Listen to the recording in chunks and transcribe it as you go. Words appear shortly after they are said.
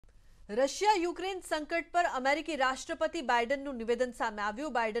Russia Ukraine સંકટ પર અમેરિકી રાષ્ટ્રપતિ બાઇડનનું નિવેદન સામે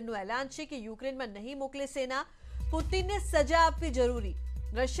આવ્યું। બાઇડનનું એલાન છે કે યુક્રેનમાં નહીં મોકલે સેના, પુતિનને સજા આપવી જરૂરી,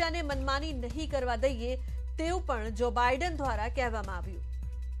 રશિયાને મનમાની નહીં કરવા દઈએ તેવું પણ જો બાઇડન દ્વારા કહેવામાં આવ્યું।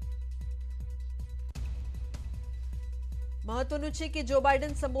 મહત્વનું છે કે જો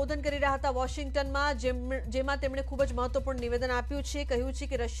બાઇડન સંબોધન કરી રહ્યા હતા વોશિંગ્ટનમાં, જેમાં તેમણે ખૂબ જ મહત્વપૂર્ણ નિવેદન આપ્યું છે। કહ્યું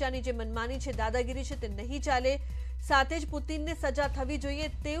છે કે રશિયાની જે મનમાની છે, દાદાગીરી છે, તે નહીં ચાલે, સાથે જ પુતિનને સજા થવી જોઈએ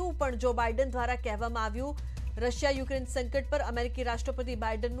તેવું પણ જો બાઇડન દ્વારા કહેવામાં આવ્યું। રશિયા યુક્રેન સંકટ પર અમેરિકી રાષ્ટ્રપતિ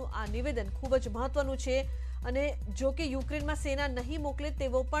બાઇડનનું આ નિવેદન ખૂબ જ મહત્વનું છે અને જો કે યુક્રેનમાં સેના નહીં મોકલે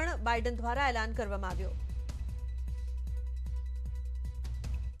તેવો પણ બાઇડન દ્વારા એલાન કરવામાં આવ્યો।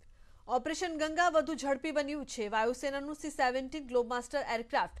 ઓપરેશન ગંગા વધુ ઝડપી બન્યું છે। વાયુસેનાનું C-17 ગ્લોબમાસ્ટર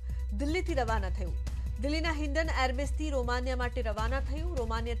એરક્રાફ્ટ દિલ્હીથી રવાના થયું। દિલ્હીના હિન્ડન એરબેસથી રોમાનિયા માટે રવાના થયું।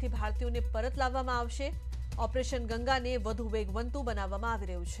 રોમાનિયાથી ભારતીયોને પરત લાવવામાં આવશે। ઓપરેશન ગંગાને વધુ વેગવંતું બનાવવામાં આવી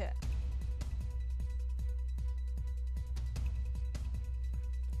રહ્યું છે।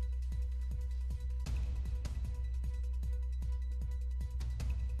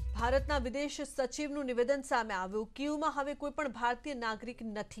 ભારતના વિદેશ સચિવનું નિવેદન સામે આવ્યું। કીવમાં હવે કોઈ પણ ભારતીય નાગરિક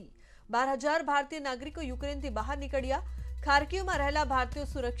નથી। 12,000 ભારતીય નાગરિકો યુક્રેનથી બહાર નીકળ્યા। ખાર્કિવમાં રહેલા ભારતીયો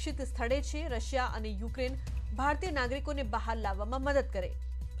સુરક્ષિત સ્થળે છે। રશિયા અને યુક્રેન ભારતીય નાગરિકોને બહાર લાવવામાં મદદ કરે।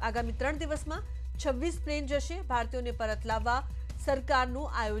 આગામી 3 દિવસમાં 26 પ્લેન જશે। ભારતીયોને પરત લાવવા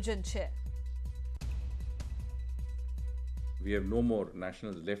સરકારનું આયોજન છે। We have no more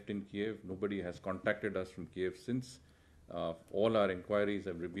nationals left in Kiev. Nobody has contacted us from Kiev since. All our inquiries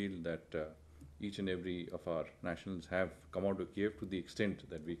have revealed that each and every of our nationals have come out of Kiev to the extent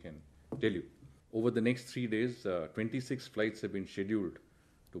that we can tell you. Over the next 3 days, 26 flights have been scheduled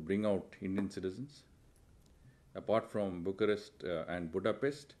to bring out Indian citizens. Apart from Bucharest and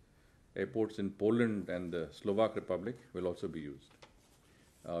Budapest, airports in Poland and the Slovak Republic will also be used.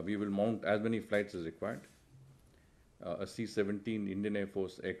 We will mount as many flights as required. A C-17 Indian Air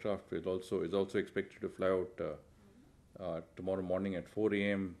Force aircraft is also expected to fly out tomorrow morning at 4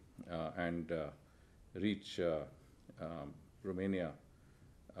 a.m. And reach Romania,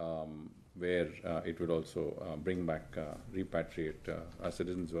 where it will also bring back, repatriate our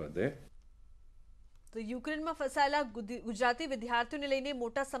citizens who are there. તો યુક્રેનમાં ફસાયેલા ગુજરાતી વિદ્યાર્થીઓને લઈને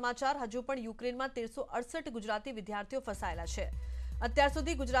મોટા સમાચાર। હજુ પણ યુક્રેનમાં 1368 ગુજરાતી વિદ્યાર્થીઓ ફસાયેલા છે। અત્યાર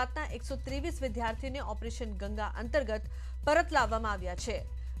સુધી ગુજરાતના 123 વિદ્યાર્થીઓને ઓપરેશન ગંગા અંતર્ગત પરત લાવવામાં આવ્યા છે।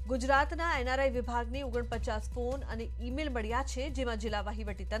 ગુજરાતના એનઆરઆઈ વિભાગને 49 ફોન અને ઈમેલ મળ્યા છે, જેમાં જિલ્લા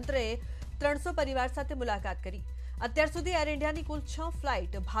વહીવટી તંત્રએ 300 પરિવાર સાથે મુલાકાત કરી। અત્યાર સુધી એર ઇન્ડિયાની કુલ 6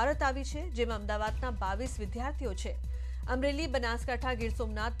 ફ્લાઇટ ભારત આવી છે, જેમાં અમદાવાદના 22 વિદ્યાર્થીઓ છે। અમરેલી, બનાસકાંઠા, ગીર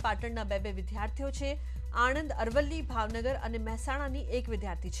સોમનાથ, પાટણના 2 વિદ્યાર્થીઓ છે। આણંદ, અરવલ્લી, ભાવનગર અને મહેસાણાની 1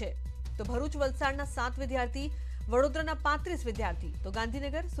 વિદ્યાર્થી છે। તો ભરૂચ, વલસાડના 7 વિદ્યાર્થી, વડોદરાના 35 વિદ્યાર્થી, તો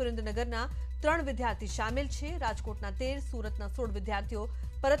ગાંધીનગર, સુરેન્દ્રનગરના 3 વિદ્યાર્થી શામેલ છે। રાજકોટના 13, સુરતના 16 વિદ્યાર્થીઓ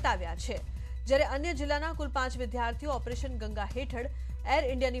પરત આવ્યા છે, જ્યારે અન્ય જિલ્લાના કુલ 5 વિદ્યાર્થીઓ ઓપરેશન ગંગા હેઠળ એર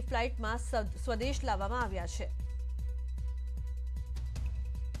ઇન્ડિયાની ફ્લાઇટમાં સ્વદેશ લાવવામાં આવ્યા છે।